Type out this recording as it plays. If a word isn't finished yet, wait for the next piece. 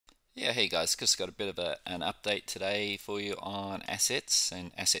Yeah, hey guys, just got a bit of an update today for you on assets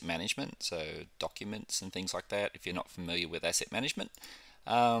and asset management, so documents and things like that. If you're not familiar with asset management,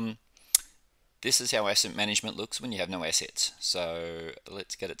 um, this is how asset management looks when you have no assets. So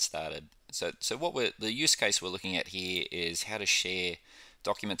let's get it started. So the use case we're looking at here is how to share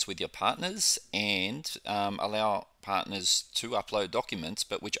documents with your partners and allow partners to upload documents,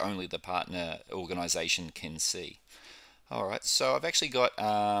 but which only the partner organization can see. Alright, so I've actually got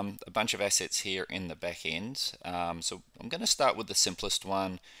a bunch of assets here in the back end. So I'm going to start with the simplest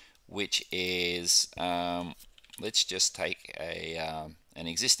one, which is let's just take an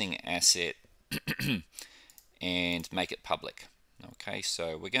existing asset and make it public. Okay,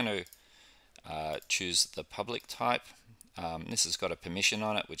 so we're going to choose the public type. This has got a permission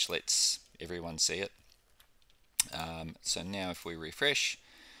on it, which lets everyone see it. So now if we refresh,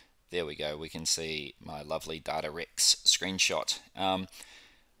 there we go, we can see my lovely DataRex screenshot.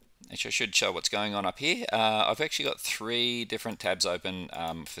 Actually, I should show what's going on up here. I've actually got three different tabs open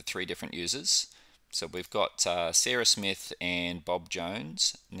for three different users. So we've got Sarah Smith and Bob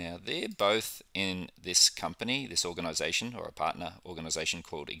Jones. Now they're both in this company, this organization, or a partner organization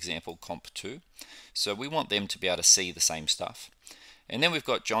called Example Comp 2. So we want them to be able to see the same stuff. And then we've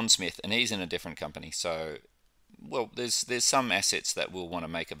got John Smith, and he's in a different company. So well, there's some assets that we'll want to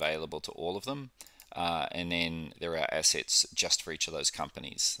make available to all of them, and then there are assets just for each of those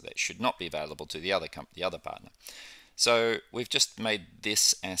companies that should not be available to the other partner. So we've just made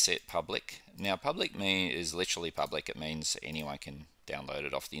this asset public. Now, public is literally public. It means anyone can download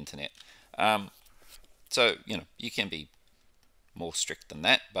it off the internet. So you can be more strict than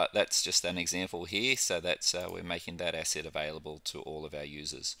that, but that's just an example here. So that's we're making that asset available to all of our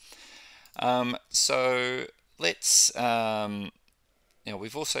users. So let's,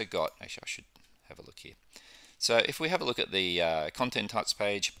 we've also got, actually I should have a look here. So if we have a look at the content types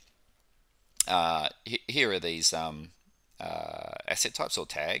page, here are these asset types or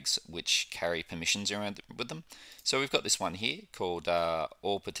tags which carry permissions around with them. So we've got this one here called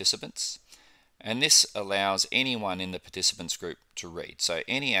all participants, and this allows anyone in the participants group to read. So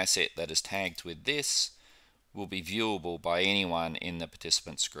any asset that is tagged with this will be viewable by anyone in the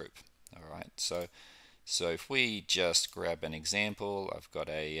participants group. All right, so if we just grab an example, I've got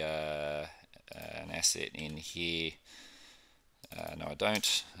an asset in here. No, I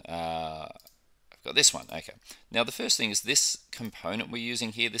don't. I've got this one. Okay. Now the first thing is this component we're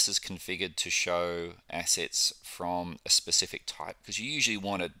using here. This is configured to show assets from a specific type, because you usually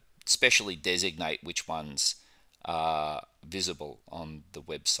want to specially designate which ones are visible on the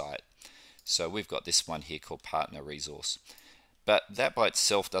website. So we've got this one here called partner resource. But that by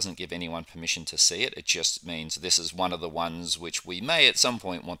itself doesn't give anyone permission to see it. It just means this is one of the ones which we may at some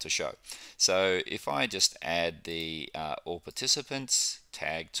point want to show. So if I just add the all participants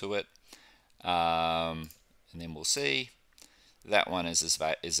tag to it, and then we'll see that one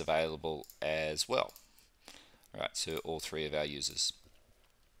is available as well. All right, so all three of our users.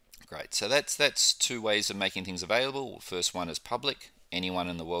 Great. So that's two ways of making things available. First one is public. Anyone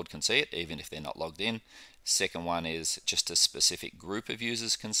in the world can see it, even if they're not logged in. Second one is just a specific group of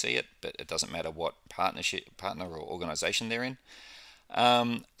users can see it, but it doesn't matter what partner or organization they're in.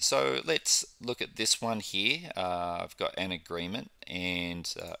 So let's look at this one here. I've got an agreement,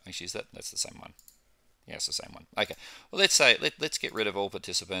 and actually that's the same one. Yeah, it's the same one. Okay. Well, let's say let's get rid of all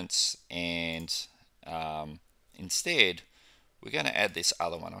participants, and instead we're going to add this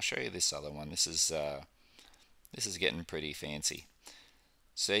other one. I'll show you this other one. This is getting pretty fancy.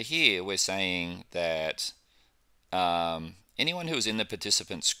 So here we're saying that anyone who is in the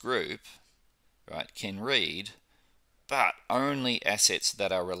participants group, right, can read, but only assets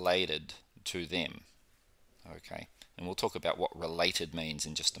that are related to them. Okay, and we'll talk about what related means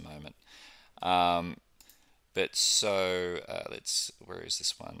in just a moment. But so where is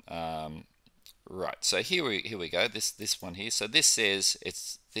this one? Right, so here we go. This one here. So this says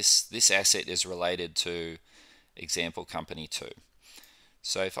this asset is related to example company 2.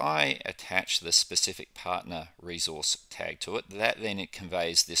 So if I attach the specific partner resource tag to it, then it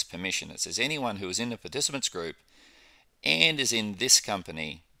conveys this permission. It says anyone who is in the participants group and is in this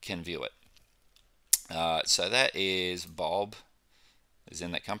company can view it. So that is Bob is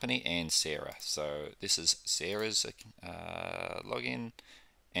in that company and Sarah. So this is Sarah's login,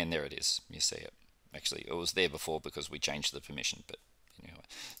 and there it is. You see it. Actually, it was there before because we changed the permission, but anyway.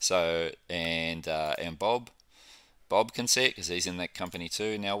 So and Bob can see it because he's in that company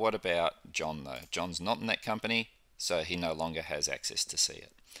too. Now what about John though? John's not in that company, so he no longer has access to see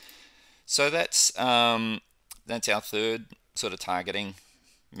it. So that's our third sort of targeting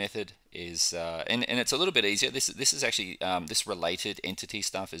method. is and it's a little bit easier. This is actually this related entity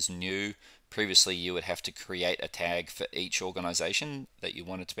stuff is new. Previously, you would have to create a tag for each organization that you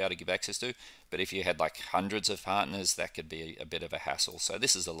wanted to be able to give access to. But if you had like hundreds of partners, that could be a bit of a hassle. So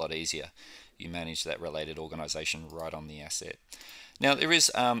this is a lot easier. You manage that related organization right on the asset. Now there is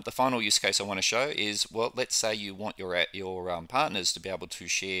the final use case I want to show is, well, let's say you want your partners to be able to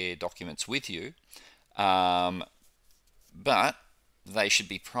share documents with you, but they should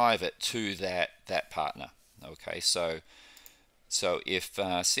be private to that partner. Okay, so if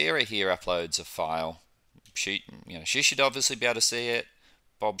Sarah here uploads a file, she should obviously be able to see it.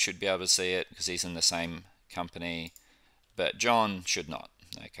 Bob should be able to see it because he's in the same company, but John should not.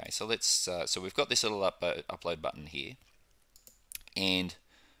 Okay, so let's so we've got this little upload button here, and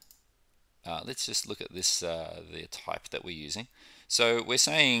let's just look at this the type that we're using. So we're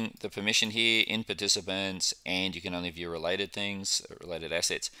saying the permission here in participants, and you can only view related things, related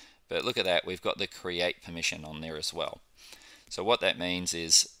assets. But look at that, we've got the create permission on there as well. So what that means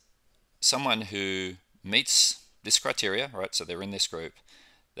is someone who meets this criteria, right? So they're in this group,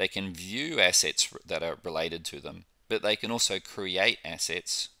 they can view assets that are related to them, but they can also create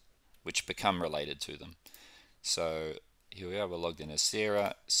assets which become related to them. So here we are, we're logged in as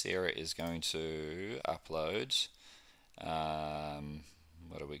Sarah. Sarah is going to upload,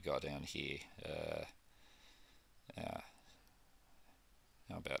 what do we got down here? How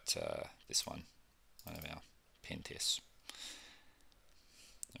about this one of our pen tests.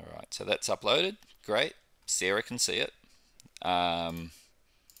 All right, so that's uploaded. Great. Sarah can see it. Right.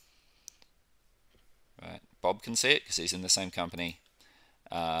 Bob can see it because he's in the same company.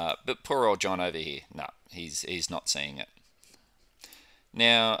 But poor old John over here, no, he's not seeing it.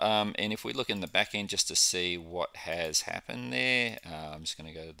 Now, and if we look in the back end just to see what has happened there, I'm just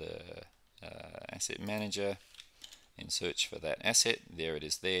going to go to the asset manager and search for that asset. There it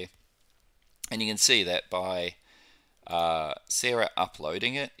is there. And you can see that by Sarah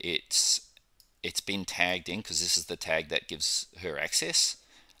uploading it, it's been tagged in because this is the tag that gives her access.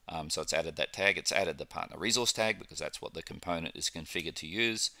 So it's added that tag. It's added the partner resource tag because that's what the component is configured to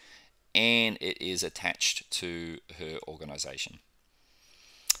use, and it is attached to her organization.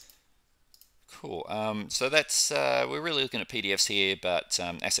 Cool. So that's we're really looking at PDFs here, but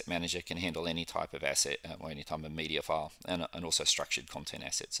Asset Manager can handle any type of asset or any type of media file, and also structured content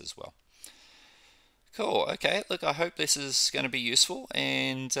assets as well. Cool. Okay. Look, I hope this is going to be useful,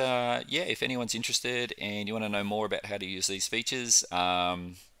 and yeah, if anyone's interested and you want to know more about how to use these features,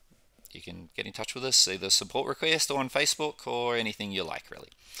 you can get in touch with us, either support request or on Facebook or anything you like, really.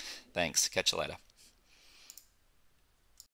 Thanks. Catch you later.